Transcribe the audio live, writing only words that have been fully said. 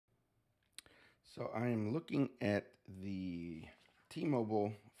So I am looking at the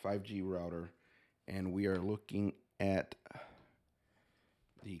T-Mobile 5G router, and we are looking at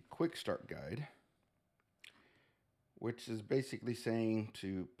the quick start guide, which is basically saying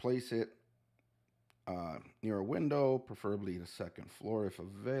to place it near a window, preferably the second floor if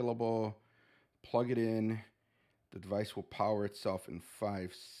available. Plug it in. The device will power itself in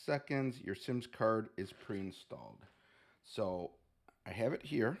 5 seconds. Your SIMS card is pre-installed. So I have it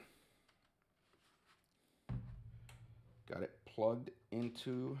here. Got it plugged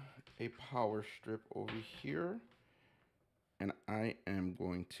into a power strip over here, and I am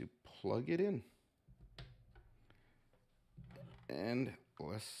going to plug it in. And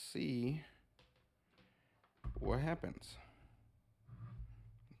let's see what happens.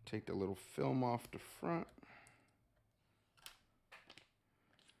 Take the little film off the front.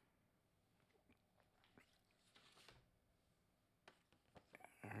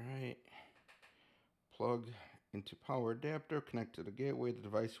 All right. Plug into power adapter, connect to the gateway. The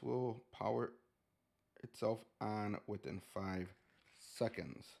device will power itself on within 5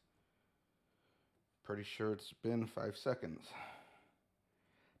 seconds. Pretty sure it's been 5 seconds.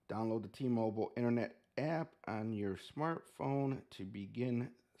 Download the T-Mobile Internet app on your smartphone to begin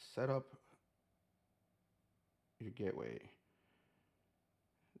setup your gateway.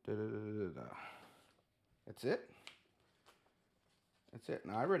 That's it. That's it.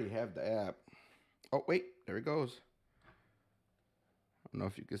 Now I already have the app. Oh wait, there it goes. I don't know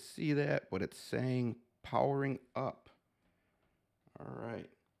if you can see that, but it's saying powering up. All right.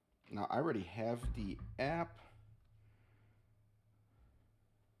 Now I already have the app.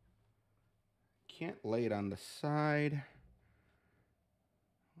 Can't lay it on the side.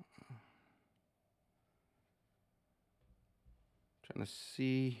 Trying to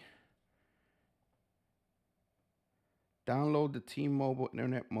see. Download the T-Mobile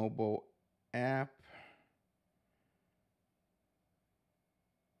Internet mobile app.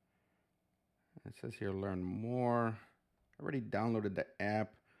 It says here, learn more. I already downloaded the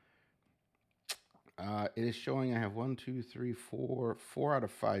app. It is showing I have 1, 2, 3, 4 out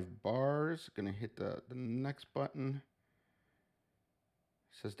of 5 bars. Gonna hit the next button.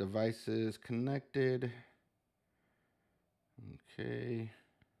 It says devices connected. Okay.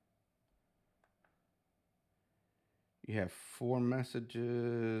 You have 4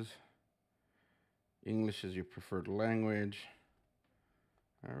 messages. English is your preferred language.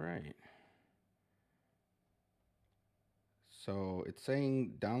 All right. So it's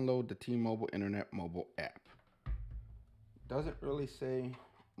saying download the T-Mobile Internet mobile app. Doesn't really say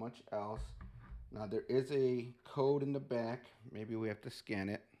much else. Now there is a code in the back. Maybe we have to scan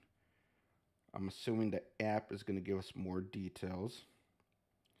it. I'm assuming the app is going to give us more details.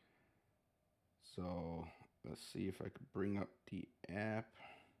 So let's see if I could bring up the app.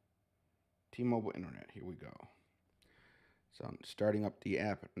 T-Mobile Internet, here we go. So I'm starting up the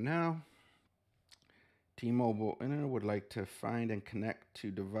app now. T-Mobile Internet would like to find and connect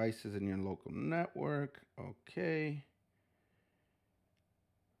to devices in your local network. Okay.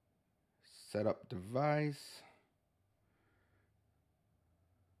 Set up device.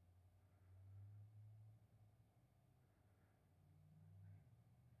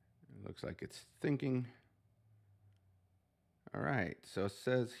 It looks like it's thinking. All right, so it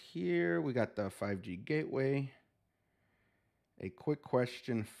says here we got the 5G gateway. A quick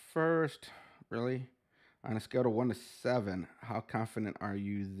question first, really? On a scale of 1 to 7, how confident are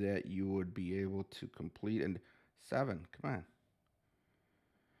you that you would be able to complete? And 7, come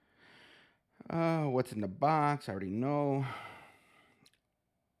on. What's in the box? I already know.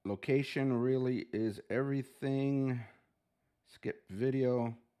 Location really is everything. Skip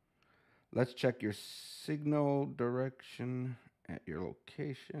video. Let's check your signal direction at your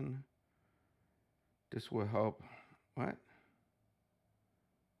location. This will help. What?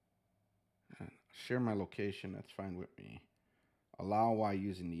 Share my location. That's fine with me. Allow while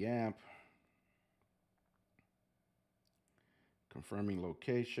using the app. Confirming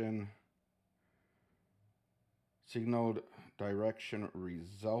location. Signal direction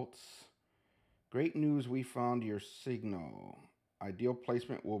results. Great news, we found your signal. Ideal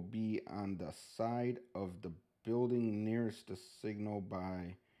placement will be on the side of the building nearest the signal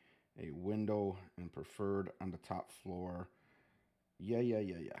by a window and preferred on the top floor. Yeah.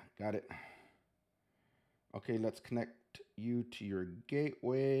 Got it. Okay, let's connect you to your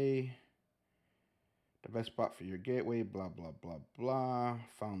gateway. The best spot for your gateway, blah, blah, blah, blah.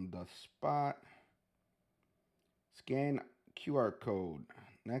 Found the spot. Scan QR code.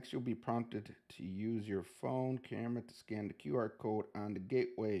 Next, you'll be prompted to use your phone camera to scan the QR code on the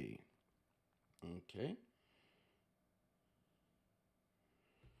gateway. Okay.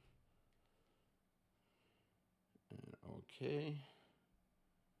 Okay.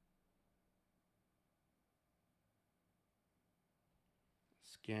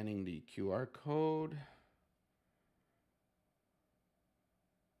 Scanning the QR code.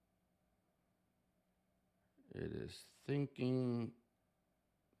 It is thinking.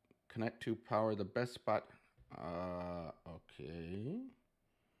 Connect to power the best spot. Okay.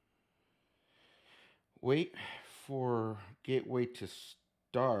 Wait for gateway to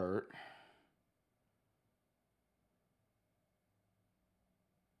start.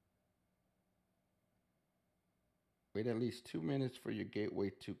 Wait at least 2 minutes for your gateway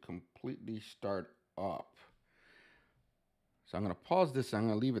to completely start up. So I'm going to pause this. I'm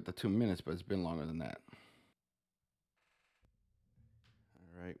going to leave it to 2 minutes, but it's been longer than that.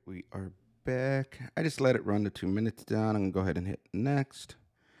 All right, we are back. I just let it run to 2 minutes down. I'm going to go ahead and hit next.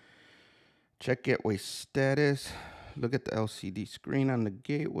 Check gateway status. Look at the LCD screen on the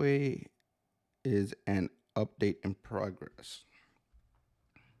gateway. Is an update in progress.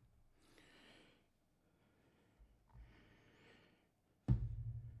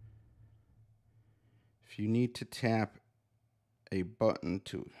 If you need to tap a button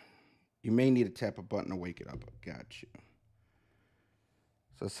you may need to tap a button to wake it up. Got you.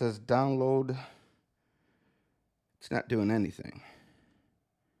 So it says download. It's not doing anything.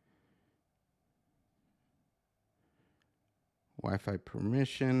 Wi-Fi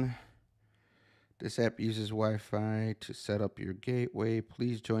permission. This app uses Wi-Fi to set up your gateway.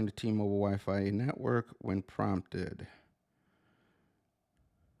 Please join the T-Mobile Wi-Fi network when prompted.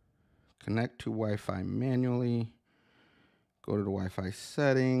 Connect to Wi-Fi manually. Go to the Wi-Fi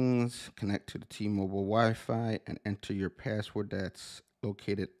settings, connect to the T-Mobile Wi-Fi, and enter your password that's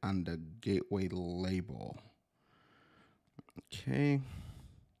located on the gateway label. Okay.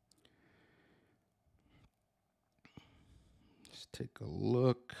 Let's take a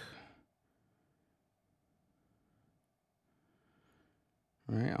look.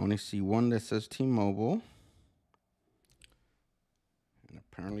 All right, I only see one that says T-Mobile. And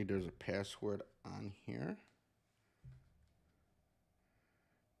apparently there's a password on here.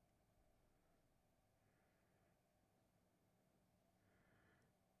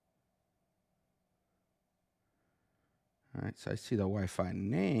 All right, so I see the Wi-Fi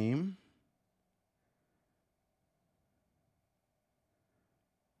name.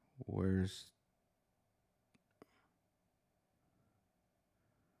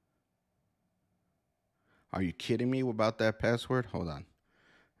 Are you kidding me about that password? Hold on.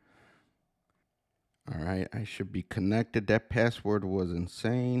 All right, I should be connected. That password was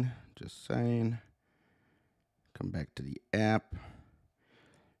insane. Just saying. Come back to the app.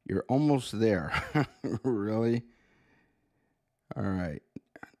 You're almost there. Really? All right.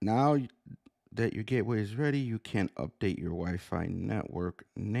 Now that your gateway is ready, you can update your Wi-Fi network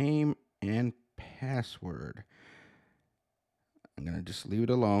name and password. I'm going to just leave it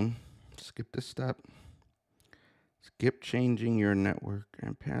alone. Skip this step. Skip changing your network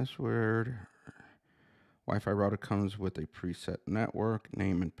and password. Wi-Fi router comes with a preset network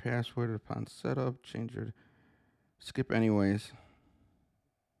name and password. Upon setup, change your... Skip anyways.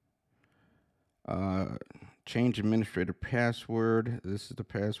 Change administrator password. This is the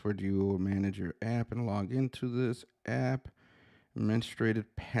password you will manage your app and log into this app.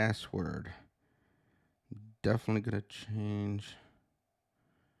 Administrative password. Definitely gonna change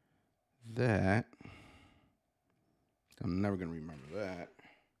that. I'm never gonna remember that.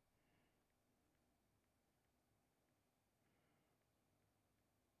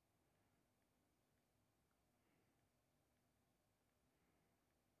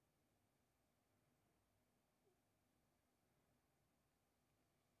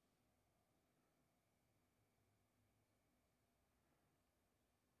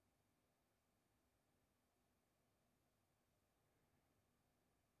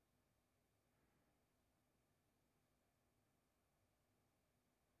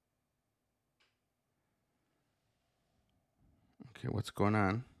 Okay, what's going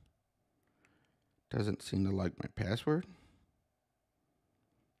on? Doesn't seem to like my password.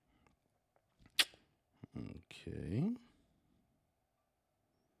 Okay.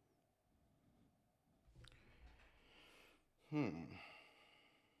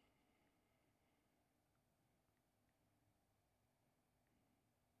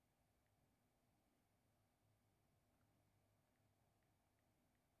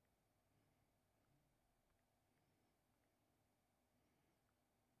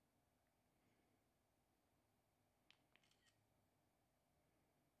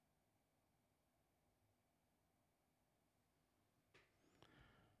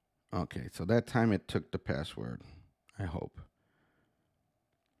 Okay, so that time it took the password, I hope.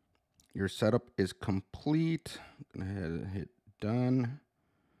 Your setup is complete. I'm gonna hit done.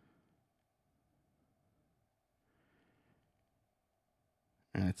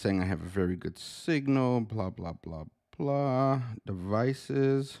 And it's saying I have a very good signal, blah, blah, blah, blah.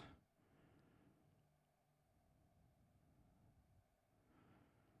 Devices.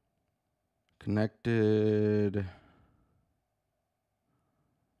 Connected.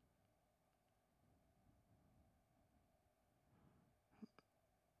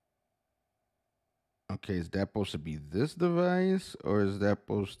 Okay, is that supposed to be this device or is that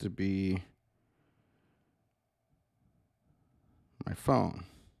supposed to be my phone?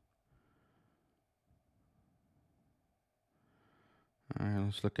 All right,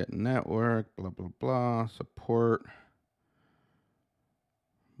 let's look at network, blah, blah, blah, support,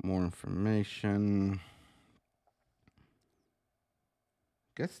 more information.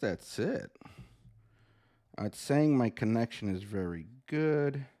 Guess that's it. It's saying my connection is very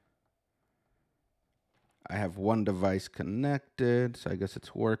good. I have one device connected, so I guess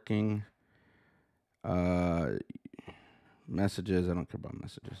it's working. Messages, I don't care about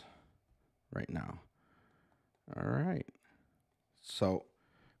messages right now. All right. So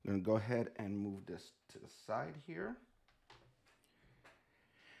I'm going to go ahead and move this to the side here.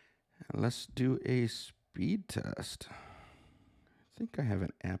 And let's do a speed test. I think I have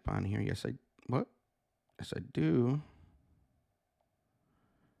an app on here. Yes, Yes, I do.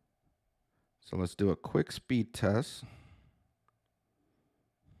 So let's do a quick speed test.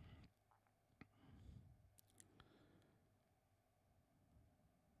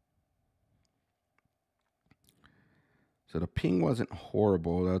 So the ping wasn't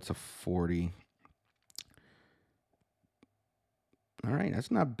horrible. That's a 40. All right,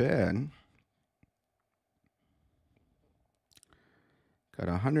 that's not bad. Got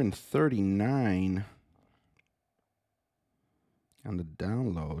 139 on the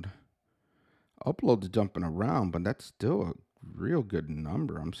download. Upload's jumping around, but that's still a real good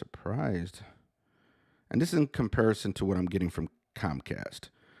number. I'm surprised. And this is in comparison to what I'm getting from Comcast.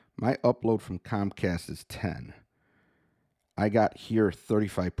 My upload from Comcast is 10. I got here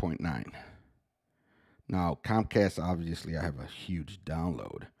 35.9. Now, Comcast, obviously, I have a huge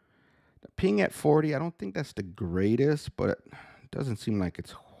download. The ping at 40, I don't think that's the greatest, but it doesn't seem like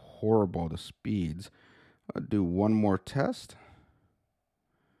it's horrible, the speeds. I'll do one more test,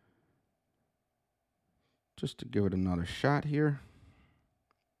 just to give it another shot here.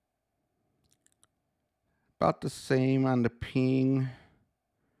 About the same on the ping.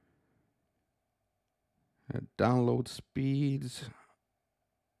 Download speeds,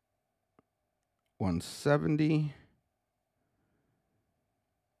 170.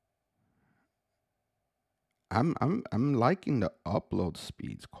 I'm liking the upload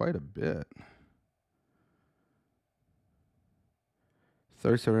speeds quite a bit.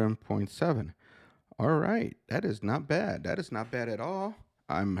 37.7. All right, that is not bad. That is not bad at all.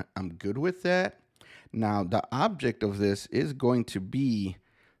 I'm good with that. Now, the object of this is going to be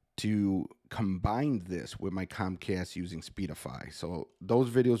to combine this with my Comcast using Speedify. So those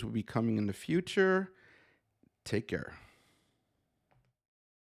videos will be coming in the future. Take care.